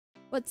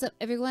What's up,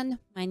 everyone?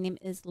 My name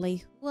is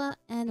Lehua,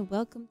 and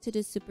welcome to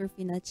the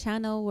Superfina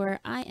Channel, where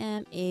I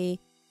am a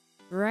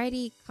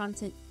variety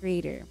content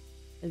creator,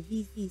 a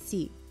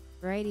VCC,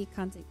 variety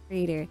content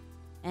creator.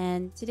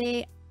 And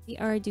today we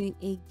are doing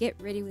a get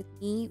ready with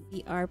me.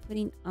 We are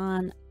putting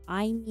on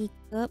eye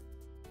makeup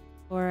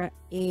for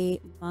a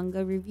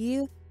manga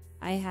review.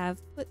 I have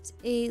put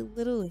a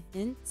little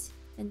hint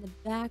in the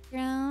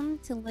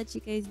background to let you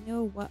guys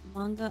know what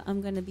manga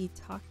I'm going to be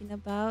talking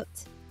about.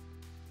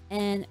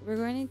 And we're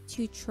going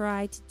to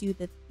try to do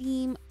the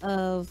theme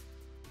of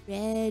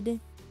red,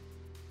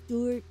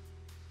 dark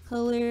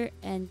color,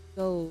 and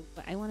gold.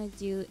 What I want to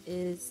do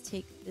is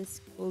take this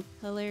gold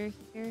color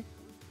here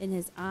in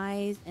his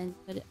eyes and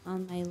put it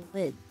on my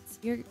lids.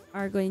 We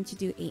are going to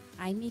do a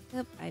eye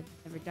makeup I've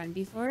never done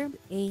before.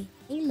 A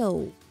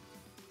halo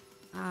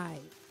eye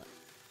look.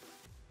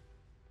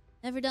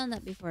 Never done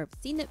that before. I've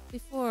seen it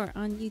before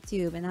on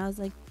YouTube, and I was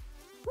like,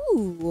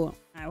 ooh,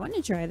 I want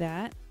to try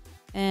that.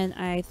 And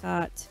I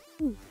thought,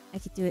 ooh, I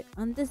could do it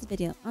on this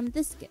video, on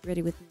this get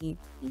ready with me.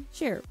 And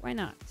sure, why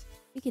not?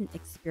 We can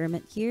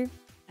experiment here.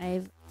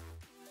 I've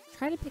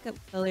tried to pick up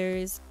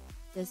colors.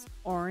 This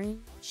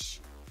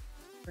orange,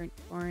 burnt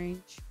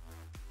orange,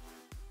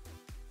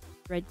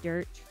 red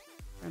dirt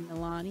from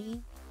Milani,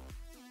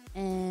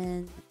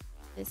 and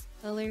this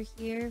color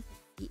here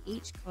from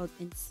BH called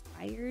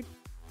Inspired.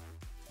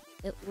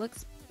 It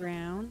looks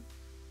brown,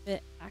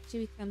 but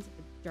actually becomes like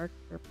a dark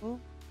purple.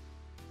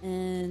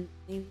 And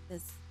maybe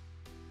this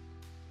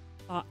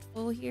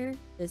thoughtful here,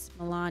 this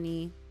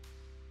Milani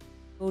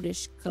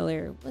goldish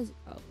color. What is it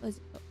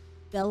called?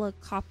 Bella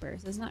Copper.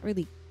 So it's not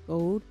really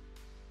gold.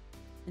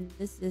 And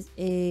this is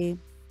a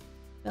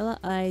Bella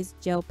Eyes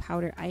gel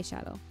powder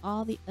eyeshadow.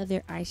 All the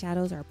other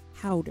eyeshadows are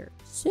powder.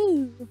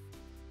 So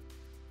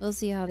we'll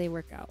see how they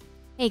work out.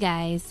 Hey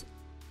guys,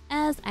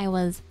 as I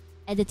was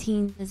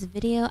editing this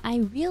video, I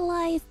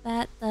realized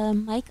that the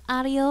mic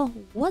audio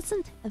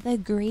wasn't the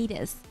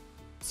greatest.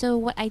 So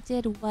what I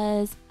did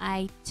was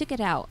I took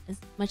it out as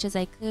much as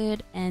I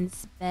could and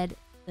sped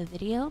the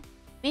video.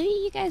 Maybe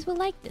you guys will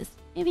like this.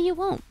 Maybe you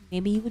won't.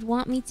 Maybe you would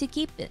want me to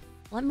keep it.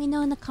 Let me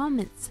know in the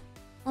comments.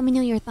 Let me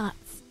know your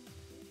thoughts.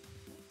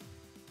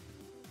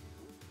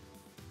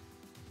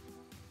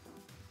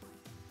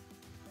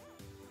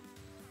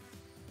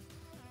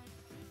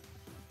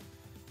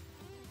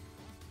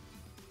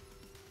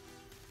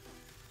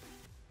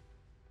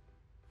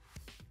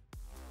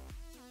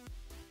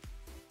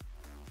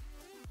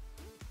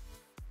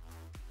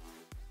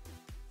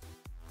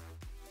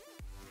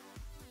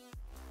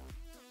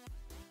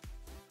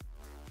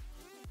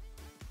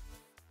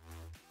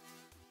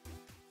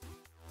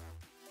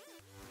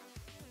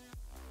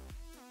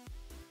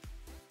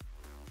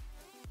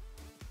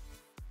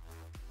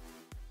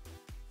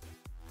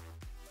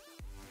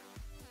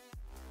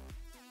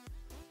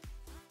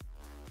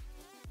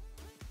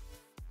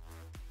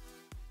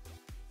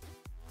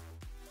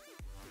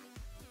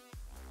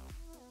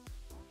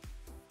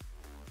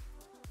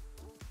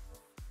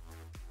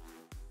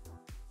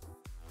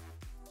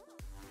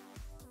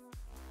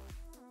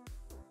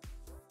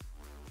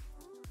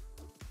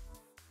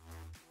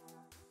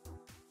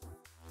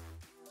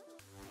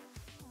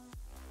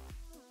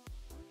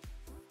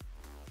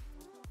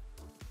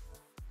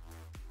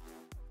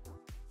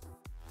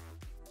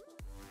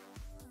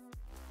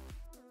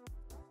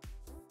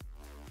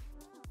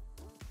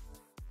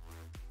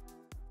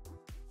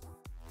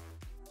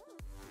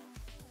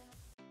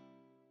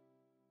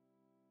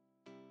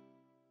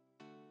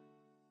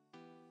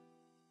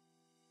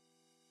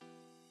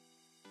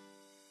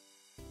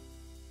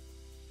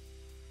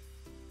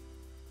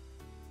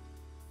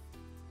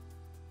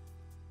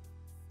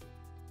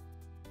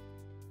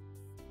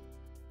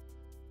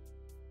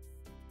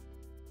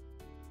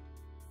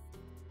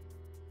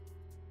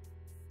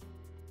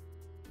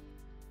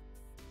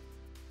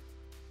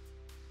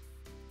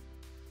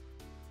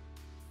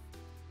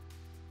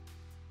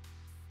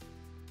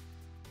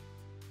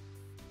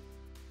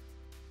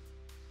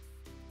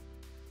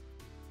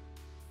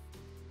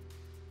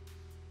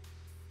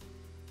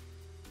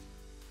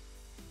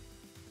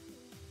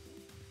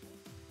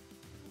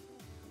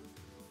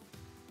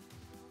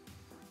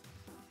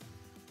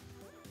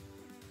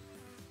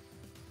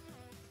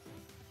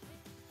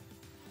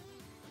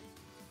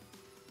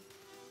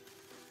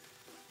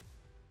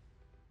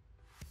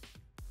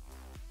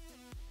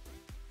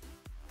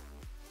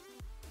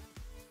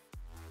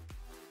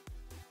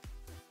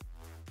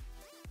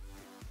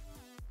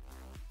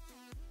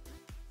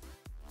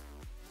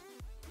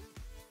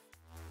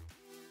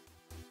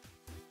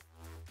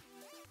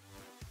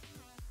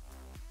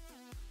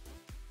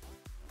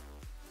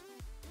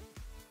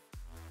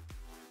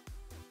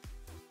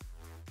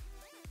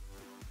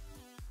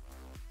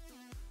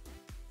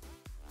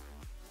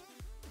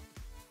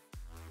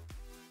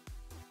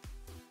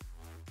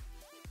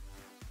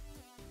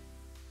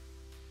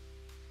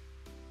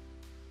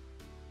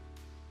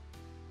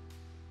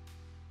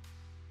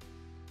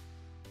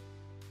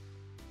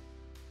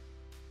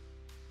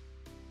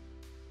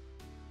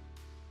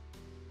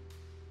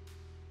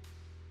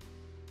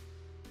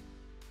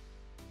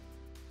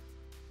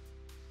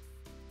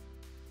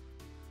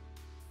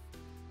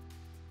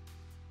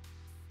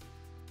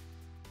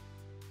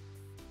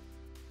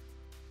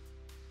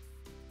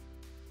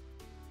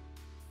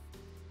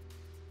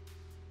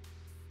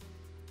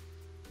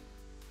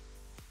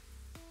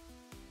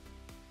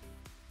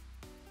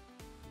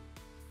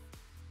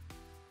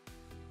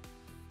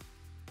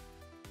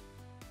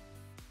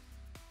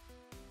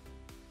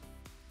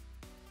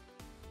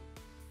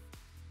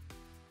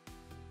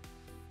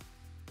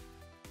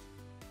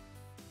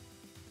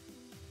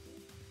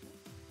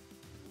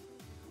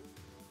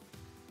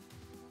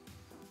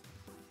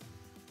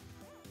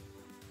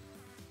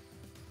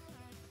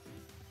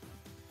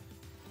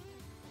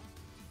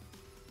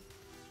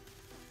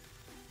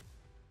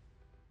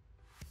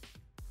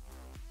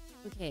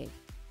 Okay,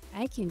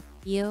 I can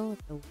feel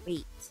the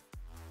weight.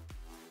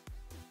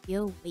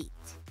 Feel weight.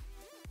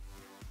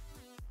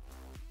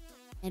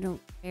 I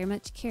don't very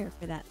much care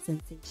for that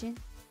sensation.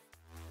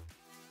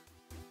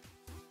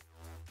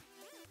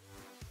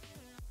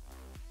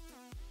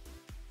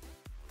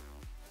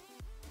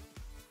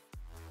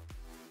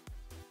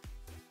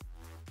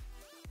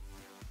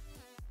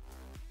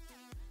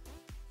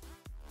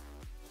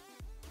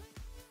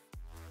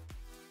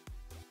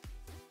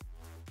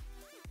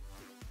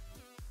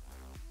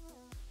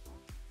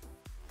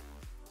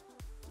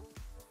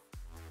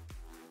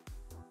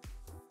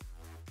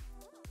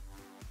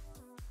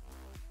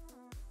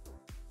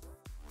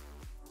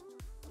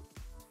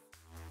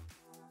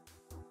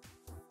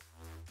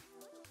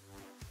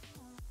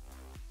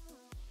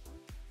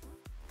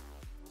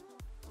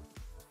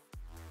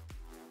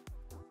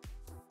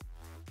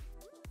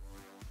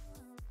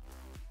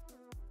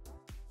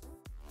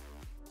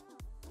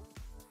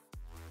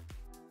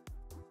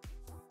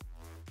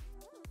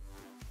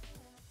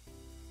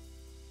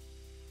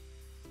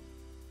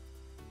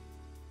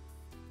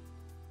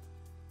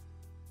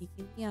 You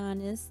can be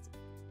honest.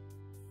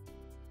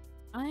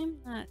 I'm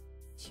not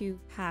too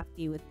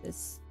happy with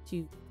this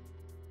too.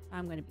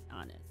 I'm gonna be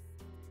honest.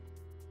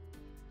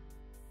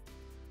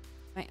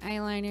 My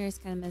eyeliner is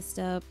kind of messed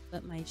up,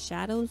 but my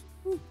shadows,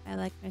 I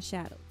like my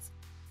shadows.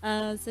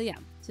 So yeah,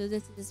 so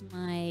this is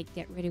my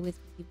get ready with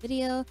me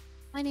video.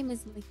 My name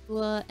is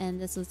Lehua, and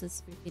this was the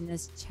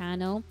Superfina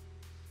Channel.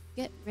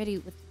 Get ready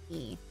with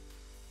me.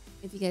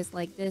 If you guys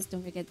like this,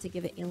 don't forget to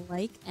give it a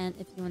like, and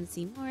if you want to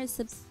see more,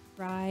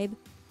 subscribe.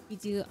 We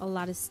do a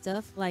lot of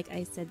stuff. Like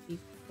I said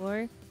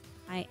before,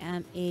 I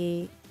am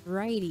a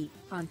variety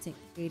content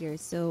creator,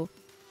 so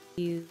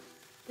do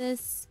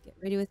this, get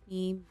ready with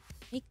me,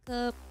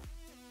 makeup,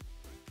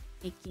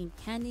 making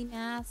candy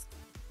masks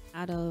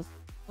out of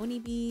pony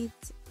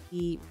beads,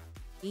 the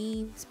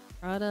games,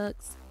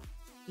 products,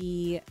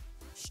 we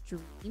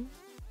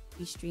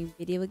stream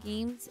video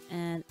games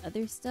and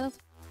other stuff.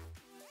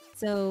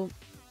 So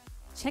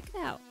check it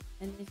out.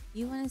 And if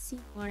you want to see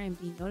more and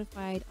be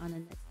notified on the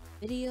next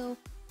video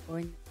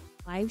or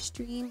live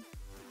stream,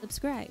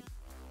 subscribe.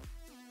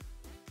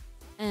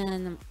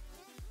 And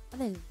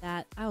other than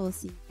that, I will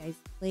see you guys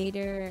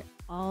later.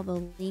 All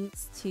the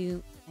links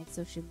to my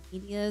social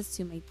medias,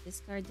 to my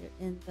Discord, they're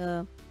in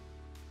the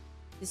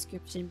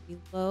description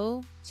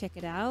below. Check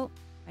it out.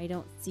 If I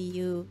don't see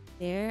you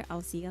there,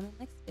 I'll see you on the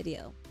next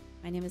video.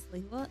 My name is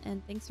Lehua,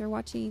 and thanks for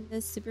watching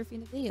this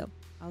Superfina video.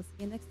 I'll see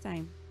you next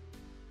time.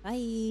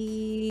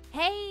 Bye!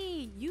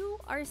 Hey, you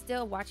are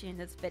still watching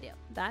this video.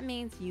 That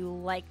means you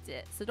liked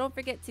it. So don't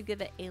forget to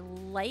give it a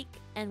like,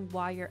 and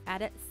while you're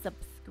at it,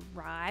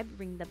 subscribe,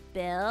 ring the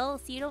bell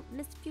so you don't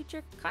miss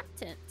future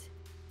content.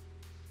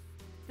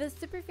 The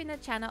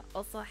Superfina channel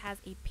also has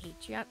a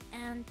Patreon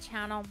and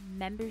channel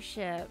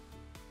membership.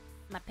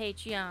 My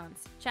Patreons,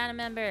 channel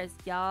members,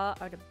 y'all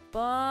are the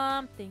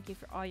bomb. Thank you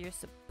for all your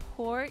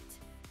support.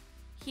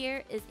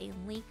 Here is a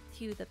link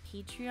to the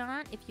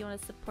Patreon if you want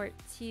to support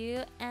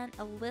too, and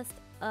a list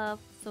of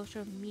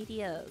social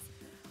medias.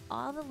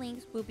 All the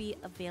links will be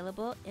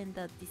available in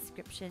the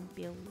description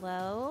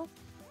below.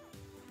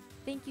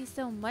 Thank you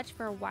so much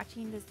for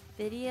watching this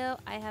video.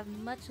 I have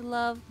much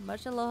love,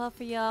 much aloha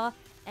for y'all,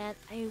 and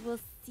I will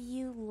see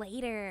you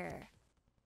later.